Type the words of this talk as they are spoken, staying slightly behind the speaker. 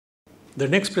The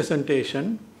next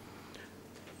presentation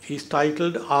is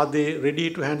titled, Are They Ready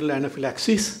to Handle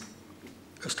Anaphylaxis?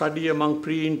 A study among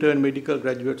pre-intern medical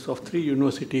graduates of 3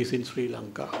 universities in Sri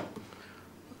Lanka.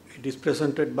 It is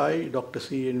presented by Dr.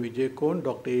 C.N. Wijekoon,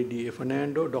 Dr. A.D.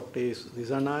 Fernando, Dr. S.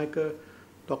 Dissanayake,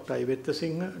 Dr. I.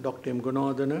 Wettasinghe, Dr. M.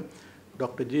 Gunawardana,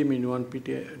 Dr. G.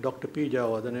 Minuwanpitiya, Dr. P.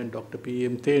 Jayawardane, and Dr. P.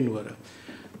 M. Thenuwara.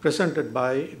 Presented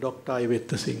by Dr. I.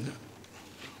 Wettasinghe.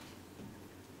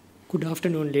 Good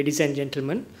afternoon, ladies and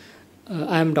gentlemen.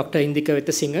 I am Dr.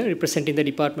 Wettasinghe, representing the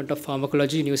Department of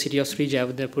Pharmacology, University of Sri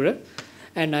Jayawardane,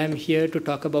 and I am here to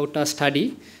talk about our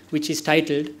study, which is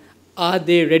titled, Are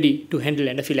They Ready to Handle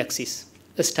Anaphylaxis?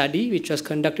 A study which was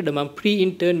conducted among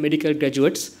pre-intern medical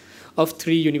graduates of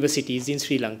 3 universities in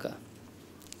Sri Lanka.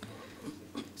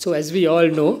 So as we all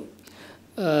know,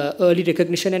 early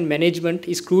recognition and management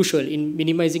is crucial in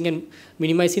minimizing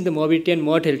the morbidity and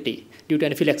mortality due to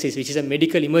anaphylaxis, which is a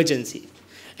medical emergency.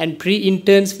 And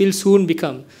pre-interns will soon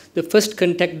become the first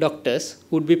contact doctors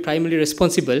who would be primarily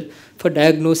responsible for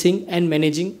diagnosing and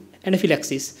managing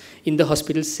anaphylaxis in the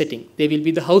hospital setting. They will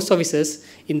be the house officers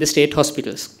in the state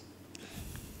hospitals.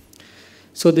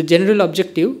 So the general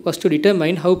objective was to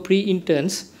determine how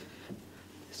pre-interns,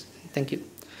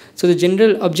 So the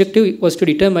general objective was to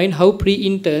determine how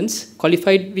pre-interns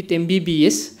qualified with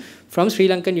MBBS from Sri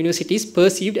Lankan universities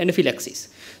perceived anaphylaxis.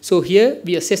 So here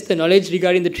we assess the knowledge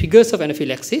regarding the triggers of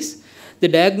anaphylaxis, the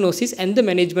diagnosis and the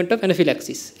management of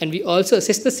anaphylaxis. And we also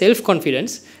assess the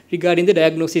self-confidence regarding the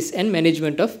diagnosis and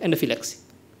management of anaphylaxis.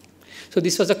 So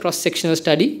this was a cross-sectional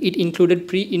study. It included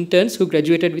pre-interns who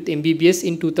graduated with MBBS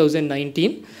in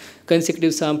 2019.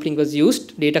 Consecutive sampling was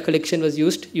used. Data collection was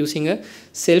used using a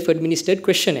self-administered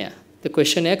questionnaire. The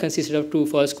questionnaire consisted of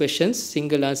true-false questions,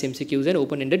 single-answer MCQs, and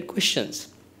open-ended questions.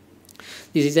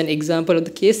 This is an example of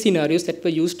the case scenarios that were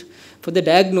used for the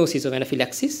diagnosis of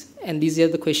anaphylaxis, and these are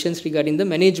the questions regarding the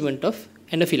management of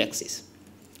anaphylaxis.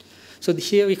 So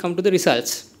here we come to the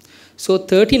results. So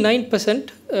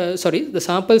 39%, the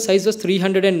sample size was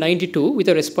 392 with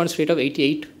a response rate of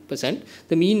 88%.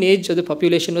 The mean age of the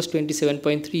population was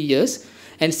 27.3 years,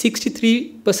 and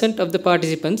 63% of the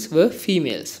participants were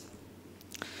females.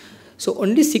 So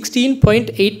only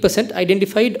 16.8%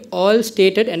 identified all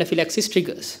stated anaphylaxis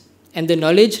triggers. And the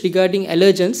knowledge regarding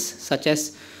allergens such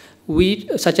as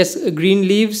green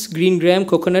leaves, green gram,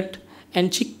 coconut, and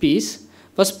chickpeas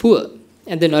was poor.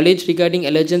 And the knowledge regarding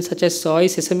allergens such as soy,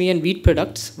 sesame, and wheat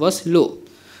products was low.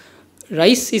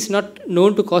 Rice is not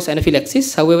known to cause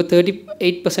anaphylaxis. However,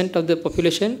 38% of the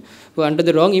population were under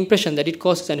the wrong impression that it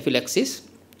causes anaphylaxis.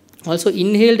 Also,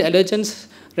 inhaled allergens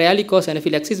rarely cause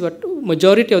anaphylaxis, but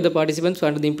majority of the participants were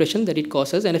under the impression that it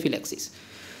causes anaphylaxis.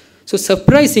 So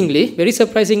surprisingly, very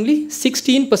surprisingly,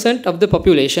 16% of the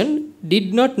population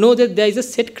did not know that there is a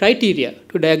set criteria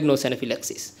to diagnose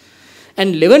anaphylaxis.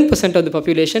 And 11% of the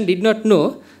population did not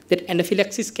know that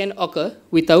anaphylaxis can occur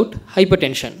without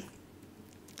hypertension.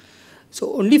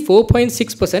 So only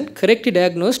 4.6% correctly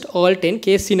diagnosed all 10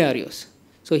 case scenarios.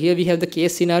 So here we have the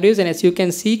case scenarios, and as you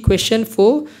can see, question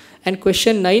 4 and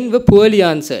question 9 were poorly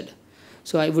answered.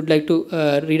 So I would like to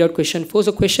read out question 4.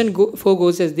 So question 4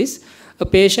 goes as this. A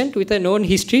patient with a known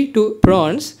history to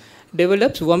prawns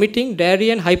develops vomiting,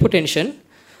 diarrhea, and hypotension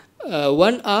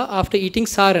 1 hour after eating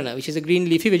sarana, which is a green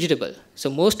leafy vegetable.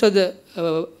 So most of the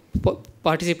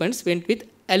participants went with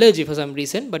allergy for some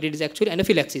reason, but it is actually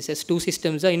anaphylaxis as 2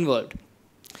 systems are involved.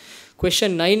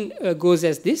 Question 9 goes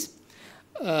as this.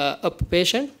 A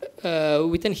patient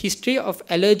with a history of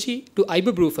allergy to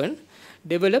ibuprofen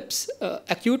develops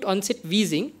acute onset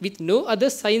wheezing with no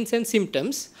other signs and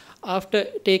symptoms after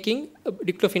taking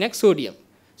diclofenac sodium.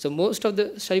 So most of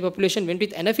the study population went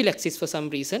with anaphylaxis for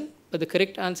some reason, but the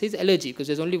correct answer is allergy because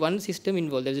there's only one system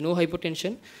involved. There's no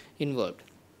hypotension involved.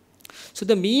 So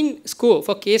the mean score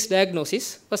for case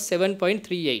diagnosis was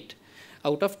 7.38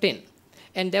 out of 10.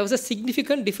 And there was a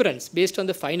significant difference based on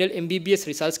the final MBBS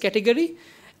results category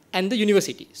and the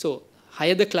university. So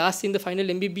higher the class in the final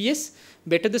MBBS,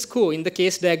 better the score in the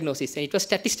case diagnosis. And it was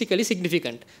statistically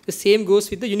significant. The same goes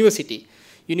with the university.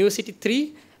 University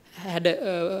 3 had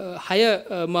a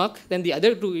higher mark than the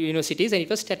other 2 universities, and it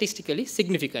was statistically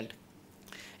significant.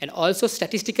 And also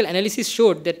statistical analysis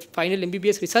showed that final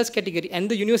MBBS results category and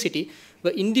the university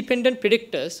were independent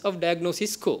predictors of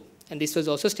diagnosis score. And this was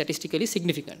also statistically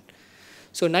significant.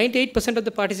 So 98% of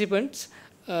the participants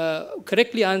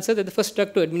correctly answered that the first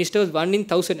drug to administer was 1 in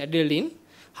 1000 adrenaline.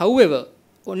 However,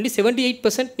 only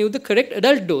 78% knew the correct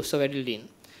adult dose of adrenaline.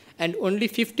 And only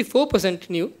 54%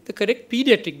 knew the correct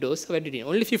pediatric dose of adrenaline,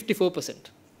 only 54%.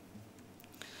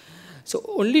 So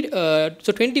only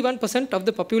 21% of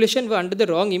the population were under the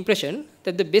wrong impression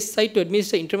that the best site to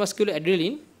administer intramuscular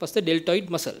adrenaline was the deltoid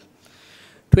muscle.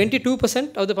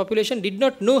 22% of the population did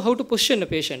not know how to position a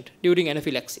patient during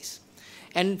anaphylaxis.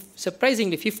 And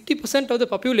surprisingly, 50% of the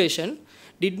population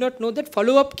did not know that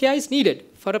follow-up care is needed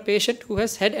for a patient who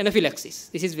has had anaphylaxis.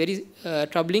 This is very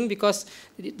troubling because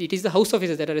it is the house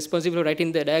officers that are responsible for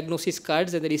writing the diagnosis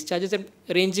cards and the discharges and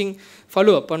arranging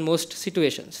follow-up on most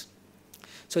situations.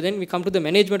 So then we come to the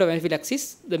management of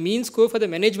anaphylaxis. The mean score for the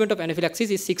management of anaphylaxis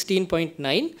is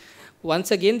 16.9.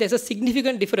 Once again, there's a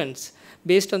significant difference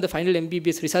based on the final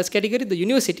MBBS results category, the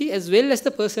university, as well as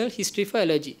the personal history for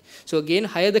allergy. So again,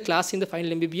 higher the class in the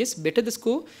final MBBS, better the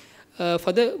score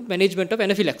for the management of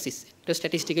anaphylaxis. It was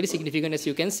statistically significant, as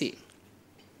you can see.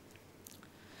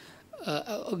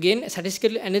 Again,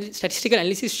 statistical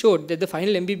analysis showed that the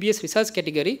final MBBS results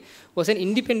category was an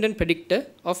independent predictor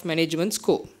of management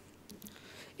score.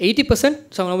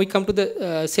 80%, so now we come to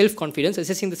the self-confidence,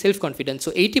 assessing the self-confidence.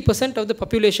 So 80% of the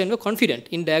population were confident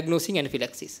in diagnosing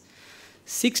anaphylaxis.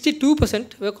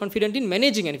 62% were confident in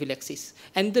managing anaphylaxis.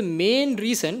 And the main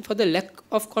reason for the lack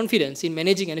of confidence in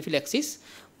managing anaphylaxis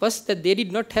was that they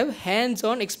did not have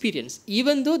hands-on experience,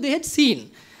 even though they had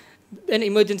seen an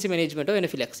emergency management of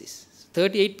anaphylaxis.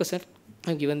 38%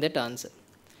 have given that answer.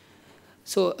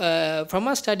 So from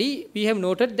our study, we have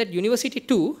noted that University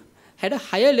 2 had a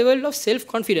higher level of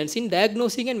self-confidence in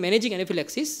diagnosing and managing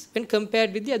anaphylaxis when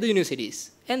compared with the other universities.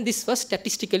 And this was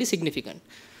statistically significant.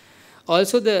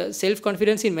 Also, the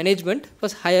self-confidence in management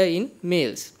was higher in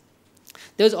males.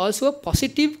 There was also a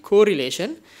positive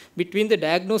correlation between the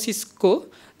diagnosis score,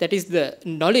 that is the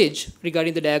knowledge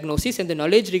regarding the diagnosis and the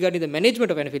knowledge regarding the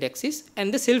management of anaphylaxis,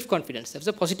 and the self-confidence. There was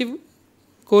a positive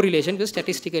correlation, which was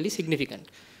statistically significant.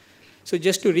 So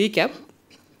just to recap,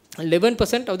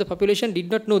 11% of the population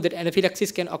did not know that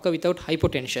anaphylaxis can occur without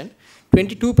hypotension.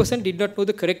 22% did not know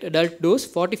the correct adult dose.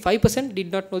 45%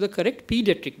 did not know the correct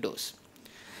pediatric dose.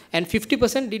 And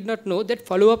 50% did not know that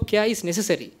follow-up care is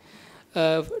necessary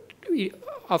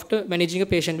after managing a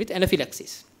patient with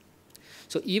anaphylaxis.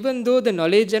 So even though the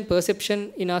knowledge and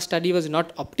perception in our study was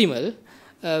not optimal,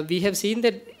 we have seen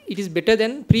that it is better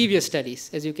than previous studies.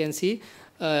 As you can see,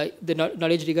 the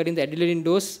knowledge regarding the adrenaline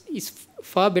dose is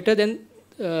far better than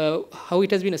how it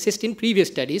has been assessed in previous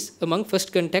studies among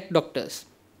first contact doctors.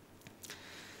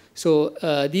 So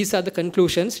these are the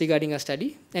conclusions regarding our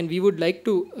study, and we would like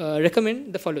to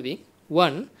recommend the following.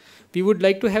 One, we would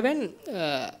like to have an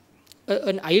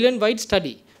island-wide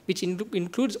study which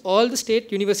includes all the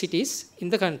state universities in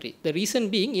the country. The reason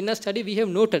being, in our study we have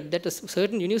noted that a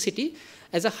certain university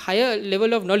has a higher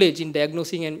level of knowledge in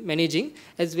diagnosing and managing,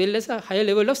 as well as a higher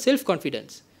level of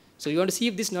self-confidence. So we want to see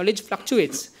if this knowledge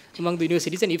fluctuates among the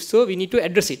universities, and if so, we need to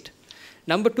address it.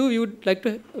 Number two,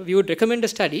 we would recommend a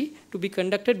study to be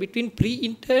conducted between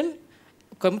pre-intern,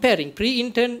 comparing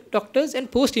pre-intern doctors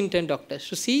and post-intern doctors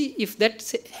to see if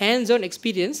that hands-on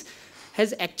experience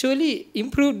has actually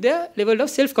improved their level of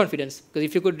self-confidence. Because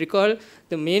if you could recall,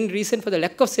 the main reason for the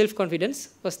lack of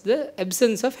self-confidence was the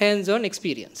absence of hands-on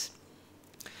experience.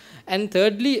 And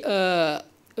thirdly,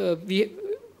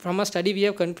 from our study, we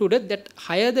have concluded that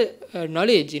higher the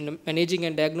knowledge in managing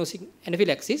and diagnosing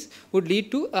anaphylaxis would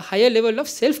lead to a higher level of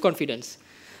self-confidence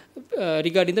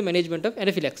regarding the management of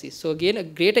anaphylaxis. So again, a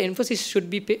greater emphasis should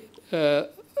be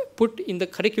put in the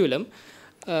curriculum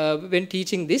when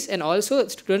teaching this, and also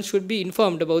students should be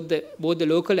informed about both the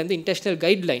local and the international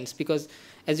guidelines, because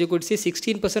as you could see,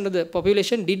 16% of the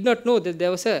population did not know that there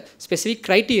was a specific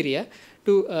criteria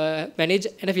to manage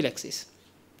anaphylaxis.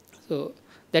 So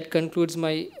that concludes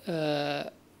my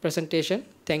presentation.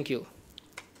 Thank you.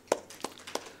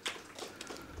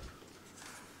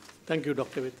 Thank you,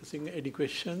 Dr. Wettasinghe. Any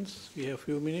questions? We have a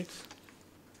few minutes.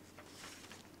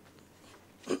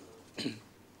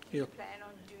 Yeah. Plan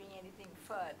on doing anything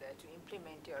further to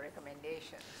implement your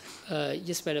recommendations?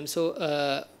 Yes, madam. So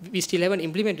we still haven't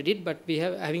implemented it, but we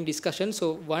are having discussions.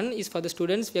 So one is for the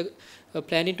students. We are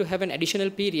planning to have an additional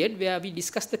period where we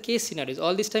discuss the case scenarios.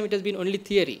 All this time it has been only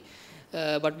theory.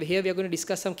 But here we are going to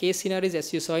discuss some case scenarios,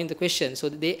 as you saw in the question, so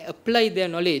they apply their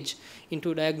knowledge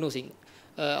into diagnosing.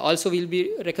 Also, we'll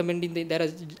be recommending there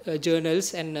are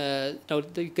journals and now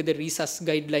the RESUS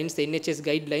guidelines, the NHS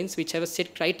guidelines, which have a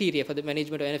set criteria for the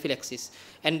management of anaphylaxis.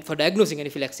 And for diagnosing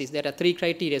anaphylaxis, there are 3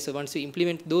 criteria. So once you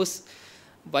implement those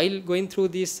while going through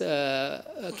these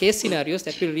case scenarios,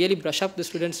 that will really brush up the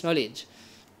students' knowledge.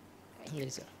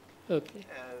 Yes, sir. Okay.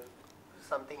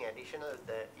 Something additional is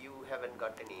that you haven't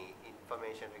got any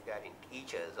information regarding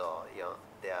teachers or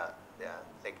their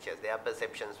lectures, their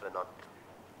perceptions were not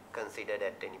considered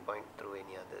at any point through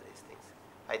any other these things.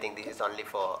 I think this is only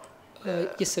for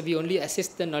Yes, sir, we only assess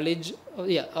the knowledge of,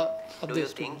 of Do the you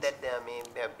students. think that there may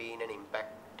have been an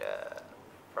impact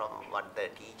from what the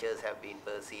teachers have been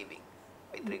perceiving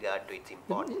with regard to its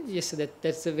importance? Yes, sir,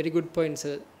 that's a very good point,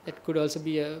 sir. That could also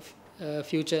be a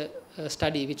future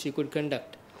study which we could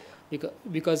conduct.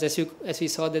 Because as we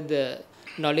saw that the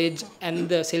knowledge and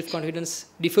the self-confidence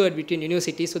differed between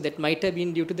universities, so that might have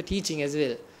been due to the teaching as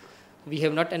well. We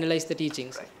have not analyzed the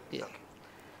teachings. Right. Yeah. Okay.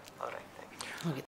 All right. Thank you. Okay.